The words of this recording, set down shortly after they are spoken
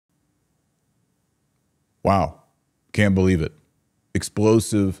Wow. Can't believe it.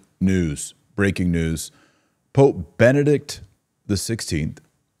 Explosive news, breaking news. Pope Benedict the 16th,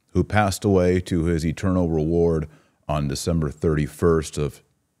 who passed away to his eternal reward on December 31st of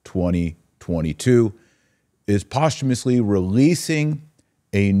 2022, is posthumously releasing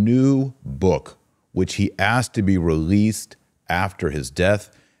a new book, which he asked to be released after his death.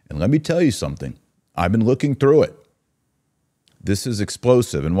 And let me tell you something. I've been looking through it. This is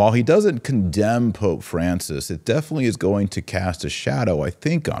explosive. And while he doesn't condemn Pope Francis, it definitely is going to cast a shadow, I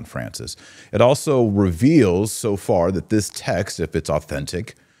think, on Francis. It also reveals so far that this text, if it's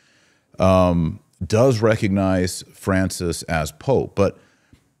authentic, does recognize Francis as Pope. But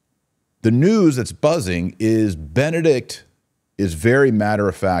the news that's buzzing is Benedict is very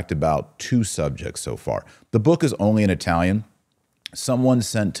matter-of-fact about two subjects so far. The book is only in Italian. Someone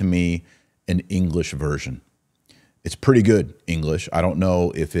sent to me an English version. It's pretty good English. I don't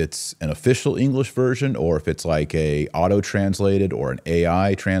know if it's an official English version or if it's like a auto-translated or an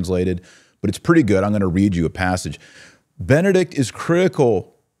AI translated, but it's pretty good. I'm going to read you a passage. Benedict is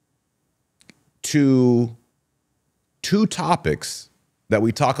critical to two topics that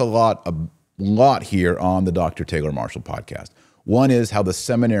we talk a lot here on the Dr. Taylor Marshall podcast. One is how the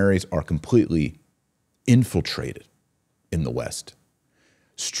seminaries are completely infiltrated in the West.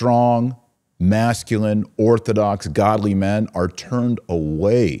 Strong, masculine, orthodox, godly men are turned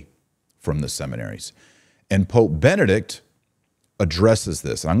away from the seminaries. And Pope Benedict addresses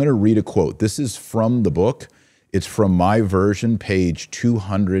this. I'm going to read a quote. This is from the book. It's from my version, page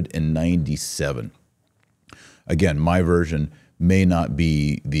 297. Again, my version may not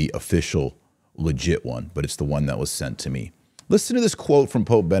be the official, legit one, but it's the one that was sent to me. Listen to this quote from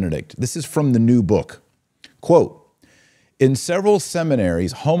Pope Benedict. This is from the new book. Quote, "In several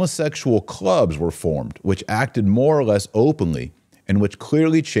seminaries, homosexual clubs were formed, which acted more or less openly and which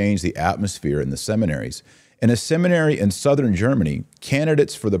clearly changed the atmosphere in the seminaries. In a seminary in southern Germany,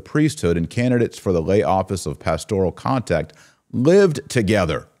 candidates for the priesthood and candidates for the lay office of pastoral contact lived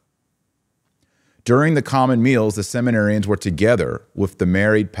together. During the common meals, the seminarians were together with the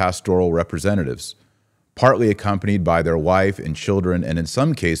married pastoral representatives, partly accompanied by their wife and children, and in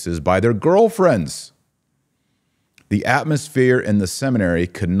some cases by their girlfriends. The atmosphere in the seminary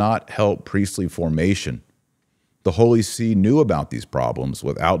could not help priestly formation. The Holy See knew about these problems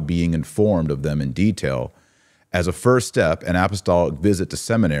without being informed of them in detail. As a first step, an apostolic visit to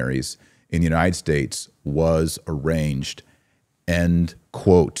seminaries in the United States was arranged." End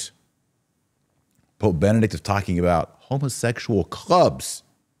quote. Pope Benedict is talking about homosexual clubs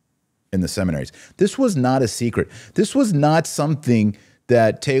in the seminaries. This was not a secret. This was not something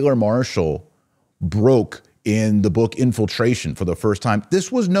that Taylor Marshall broke in the book Infiltration for the first time.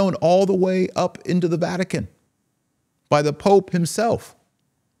 This was known all the way up into the Vatican by the Pope himself.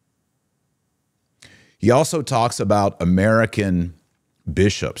 He also talks about American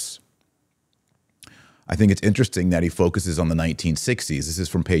bishops. I think it's interesting that he focuses on the 1960s. This is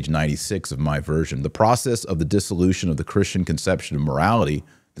from page 96 of my version. The process of the dissolution of the Christian conception of morality,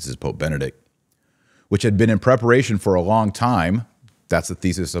 this is Pope Benedict, which had been in preparation for a long time, that's the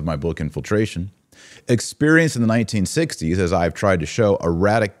thesis of my book Infiltration, experienced in the 1960s, as I've tried to show, a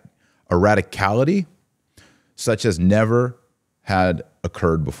radicality such as never had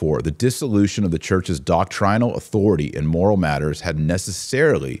occurred before. The dissolution of the church's doctrinal authority in moral matters had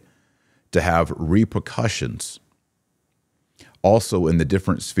necessarily to have repercussions also in the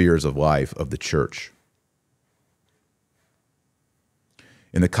different spheres of life of the church.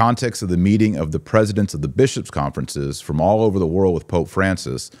 In the context of the meeting of the presidents of the bishops' conferences from all over the world with Pope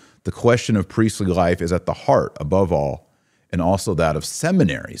Francis, the question of priestly life is at the heart, above all, and also that of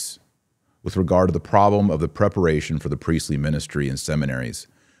seminaries, with regard to the problem of the preparation for the priestly ministry in seminaries.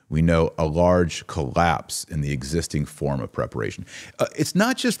 We know a large collapse in the existing form of preparation. It's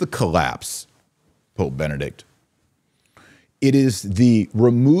not just the collapse, Pope Benedict. It is the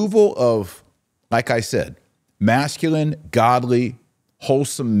removal of, like I said, masculine, godly,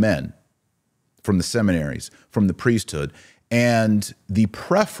 wholesome men from the seminaries, from the priesthood, and the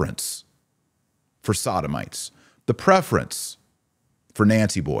preference for sodomites, the preference for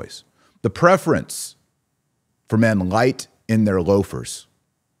Nancy boys, the preference for men light in their loafers.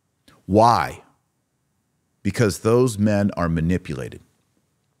 Why? Because those men are manipulated.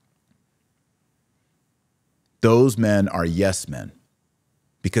 Those men are yes men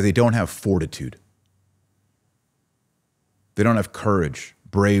because they don't have fortitude. They don't have courage,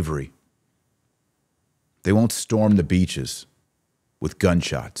 bravery. They won't storm the beaches with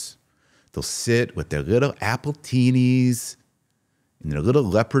gunshots. They'll sit with their little appletinis in their little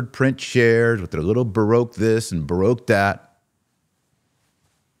leopard print chairs with their little Baroque this and Baroque that.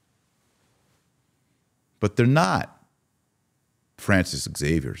 but they're not Francis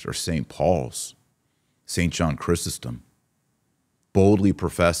Xavier's or St. Paul's, St. John Chrysostom, boldly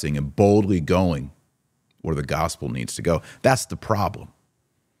professing and boldly going where the gospel needs to go. That's the problem.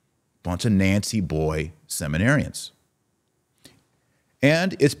 Bunch of Nancy boy seminarians.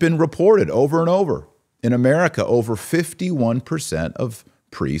 And it's been reported over and over. In America, over 51% of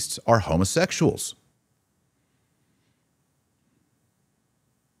priests are homosexuals.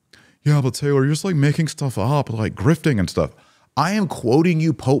 Yeah, but Taylor, you're just like making stuff up, like grifting and stuff. I am quoting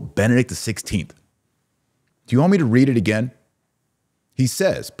you Pope Benedict XVI. Do you want me to read it again? He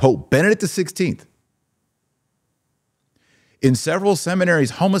says, Pope Benedict XVI, in several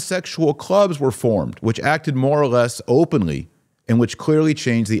seminaries, homosexual clubs were formed, which acted more or less openly and which clearly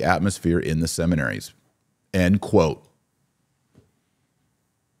changed the atmosphere in the seminaries. End quote.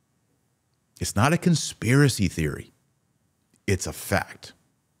 It's not a conspiracy theory. It's a fact.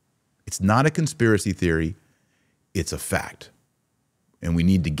 It's not a conspiracy theory. It's a fact. And we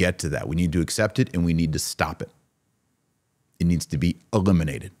need to get to that. We need to accept it and we need to stop it. It needs to be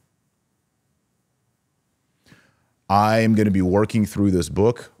eliminated. I am going to be working through this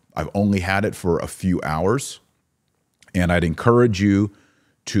book. I've only had it for a few hours, and I'd encourage you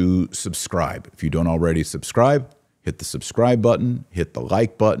to subscribe. If you don't already subscribe, hit the subscribe button, hit the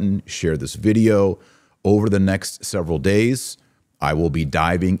like button, share this video. Over the next several days, I will be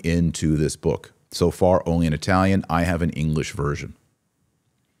diving into this book. So far, only in Italian. I have an English version.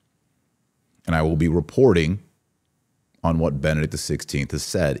 And I will be reporting on what Benedict XVI has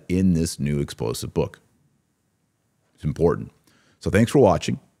said in this new explosive book. It's important. So thanks for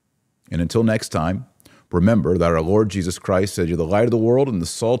watching. And until next time, remember that our Lord Jesus Christ said, you're the light of the world and the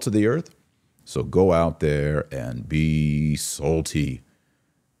salt of the earth. So go out there and be salty.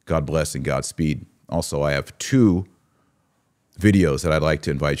 God bless and Godspeed. Also, I have 2 videos that I'd like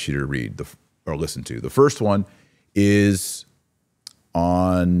to invite you to read or listen to. The first one is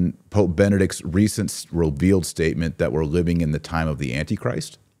on Pope Benedict's recent revealed statement that we're living in the time of the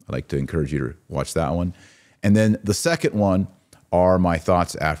Antichrist. I'd like to encourage you to watch that one. And then the second one are my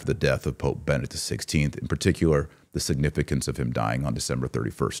thoughts after the death of Pope Benedict XVI, in particular, the significance of him dying on December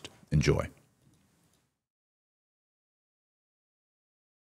 31st. Enjoy.